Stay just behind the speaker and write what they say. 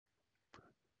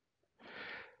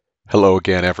Hello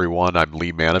again, everyone. I'm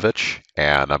Lee Manovich,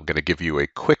 and I'm going to give you a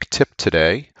quick tip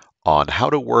today on how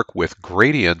to work with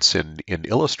gradients in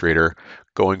Illustrator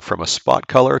going from a spot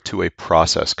color to a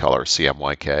process color,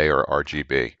 CMYK or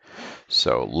RGB.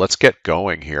 So let's get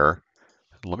going here.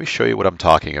 Let me show you what I'm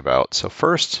talking about. So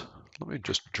first, let me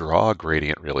just draw a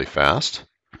gradient really fast.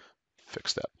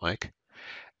 Fix that mic.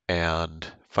 And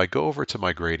if I go over to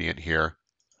my gradient here,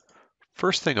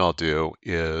 first thing I'll do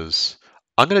is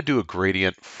I'm going to do a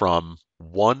gradient from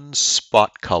one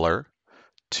spot color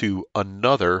to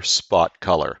another spot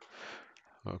color.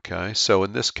 Okay, so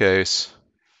in this case,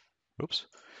 oops,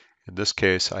 in this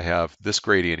case I have this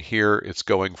gradient here. It's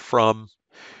going from,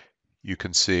 you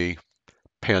can see,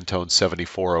 Pantone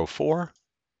 7404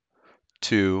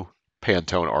 to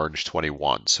Pantone Orange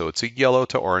 21. So it's a yellow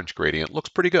to orange gradient. Looks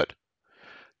pretty good.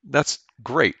 That's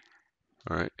great.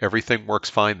 All right, everything works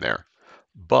fine there.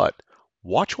 But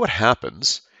watch what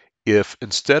happens if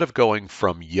instead of going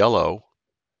from yellow,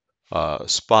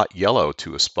 spot yellow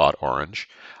to a spot orange,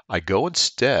 I go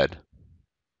instead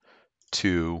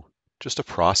to just a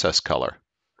process color.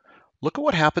 Look at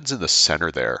what happens in the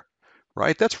center there,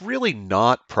 right? That's really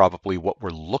not probably what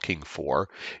we're looking for,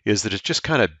 is that it just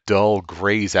kind of dull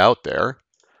grays out there.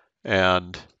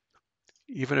 And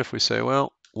even if we say,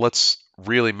 well, let's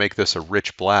really make this a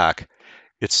rich black,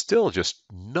 it's still just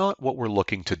not what we're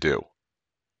looking to do.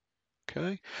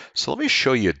 Okay, so let me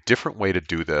show you a different way to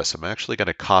do this. I'm actually going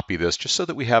to copy this just so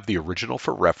that we have the original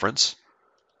for reference.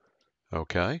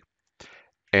 Okay,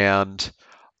 and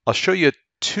I'll show you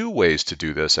two ways to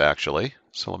do this actually.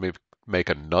 So let me make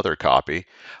another copy.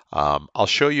 I'll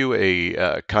show you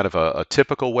a kind of a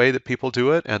typical way that people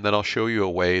do it, and then I'll show you a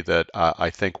way that I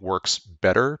think works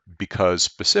better because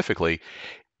specifically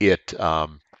it,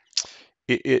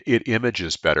 it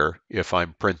images better if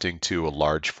I'm printing to a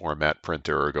large format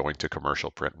printer or going to commercial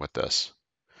print with this.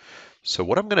 So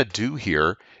what I'm going to do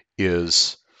here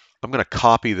is I'm going to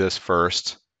copy this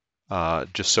first,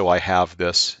 just so I have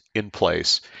this in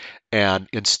place. And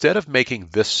instead of making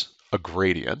this a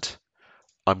gradient,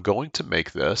 I'm going to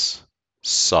make this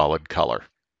solid color.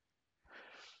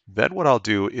 Then what I'll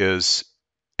do is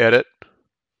edit.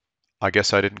 I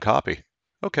guess I didn't copy.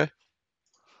 Okay,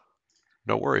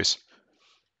 no worries.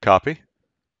 Copy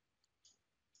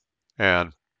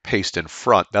and paste in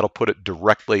front. That'll put it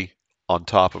directly on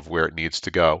top of where it needs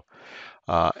to go.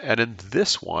 And in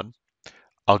this one,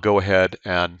 I'll go ahead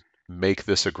and make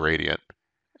this a gradient.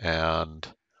 And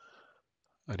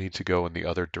I need to go in the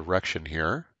other direction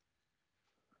here.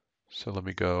 So let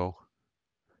me go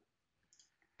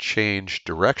change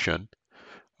direction.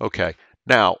 Okay,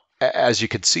 now as you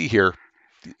can see here,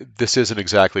 this isn't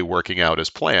exactly working out as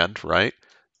planned, right?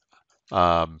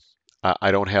 Um,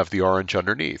 I don't have the orange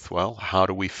underneath. Well, how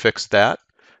do we fix that?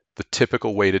 The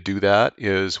typical way to do that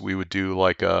is we would do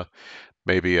like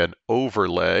maybe an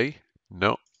overlay.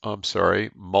 No, I'm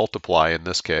sorry, multiply in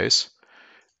this case,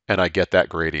 and I get that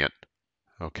gradient.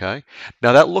 Okay,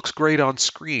 now that looks great on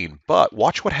screen, but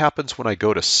watch what happens when I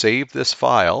go to save this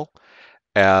file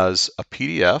as a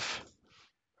PDF,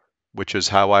 which is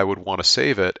how I would want to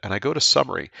save it, and I go to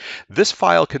summary. This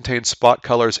file contains spot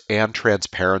colors and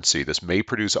transparency. This may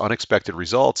produce unexpected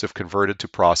results if converted to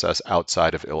process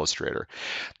outside of Illustrator.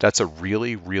 That's a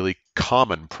really, really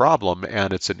common problem,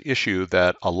 and it's an issue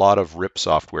that a lot of RIP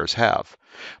softwares have.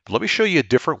 But let me show you a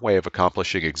different way of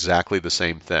accomplishing exactly the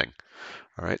same thing.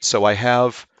 All right, so I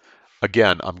have,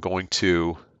 again, I'm going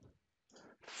to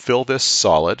fill this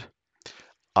solid.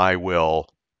 I will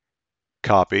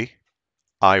copy.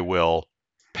 I will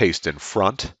paste in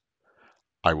front.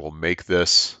 I will make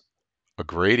this a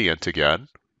gradient again.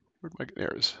 Where'd my,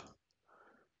 there's,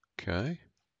 okay.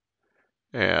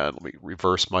 And let me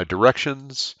reverse my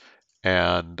directions,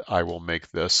 and I will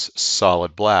make this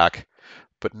solid black.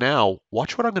 But now,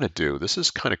 watch what I'm going to do. This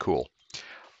is kind of cool.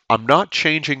 I'm not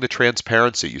changing the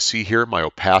transparency. You see here, my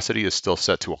opacity is still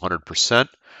set to 100%,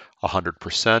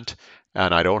 100%,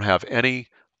 and I don't have any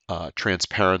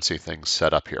transparency things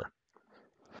set up here.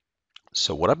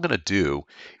 So what I'm going to do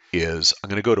is I'm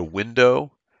going to go to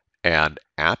Window and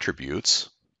Attributes,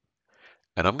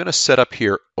 and I'm going to set up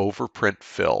here Overprint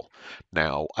Fill.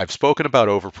 Now, I've spoken about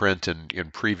overprint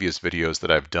in previous videos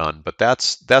that I've done, but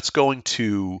that's going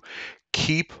to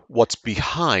keep what's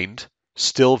behind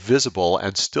still visible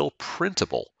and still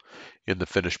printable in the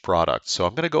finished product. So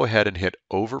I'm going to go ahead and hit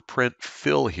Overprint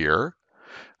Fill here.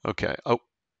 Okay. Oh,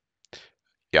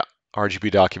 yeah.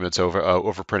 RGB documents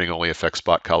overprinting only affects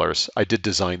spot colors. I did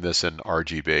design this in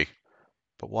RGB,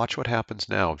 but watch what happens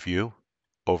now. View,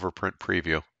 Overprint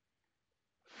Preview.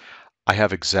 I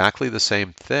have exactly the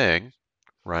same thing,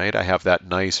 right? I have that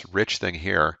nice rich thing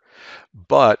here,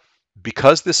 but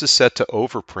Because this is set to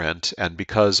overprint and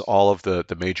because all of the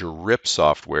major RIP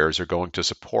softwares are going to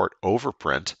support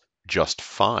overprint just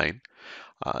fine,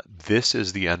 this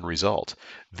is the end result.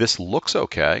 This looks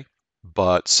okay,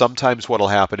 but sometimes what will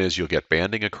happen is you'll get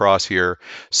banding across here.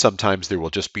 Sometimes there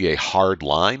will just be a hard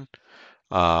line,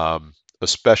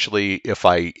 especially if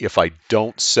I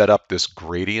don't set up this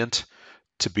gradient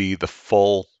to be the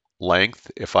full length.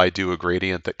 If I do a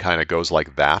gradient that kind of goes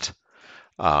like that,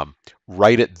 um,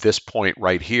 right at this point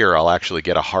right here, I'll actually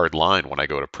get a hard line when I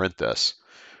go to print this.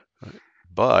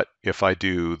 But if I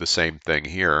do the same thing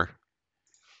here,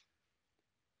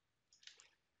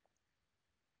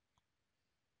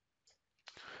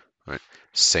 right,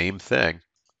 same thing,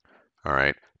 all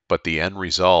right, but the end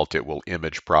result, it will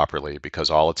image properly because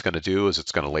all it's going to do is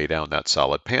it's going to lay down that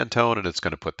solid Pantone and it's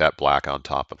going to put that black on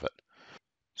top of it.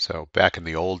 So back in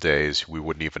the old days, we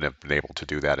wouldn't even have been able to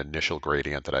do that initial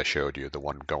gradient that I showed you, the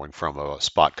one going from a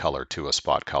spot color to a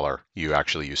spot color. You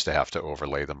actually used to have to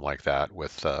overlay them like that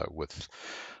with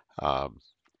um,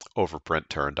 overprint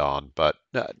turned on. But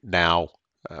now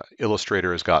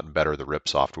Illustrator has gotten better. The RIP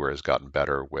software has gotten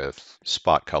better with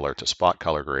spot color to spot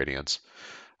color gradients.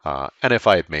 And if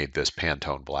I had made this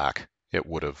Pantone black, it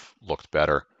would have looked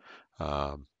better.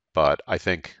 Um, but I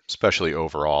think, especially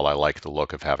overall, I like the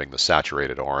look of having the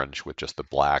saturated orange with just the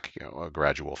black, a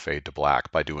gradual fade to black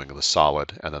by doing the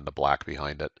solid and then the black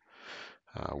behind it,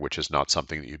 which is not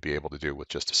something that you'd be able to do with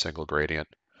just a single gradient.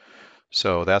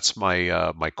 So that's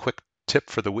my quick tip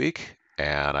for the week,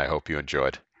 and I hope you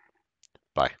enjoyed.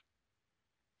 Bye.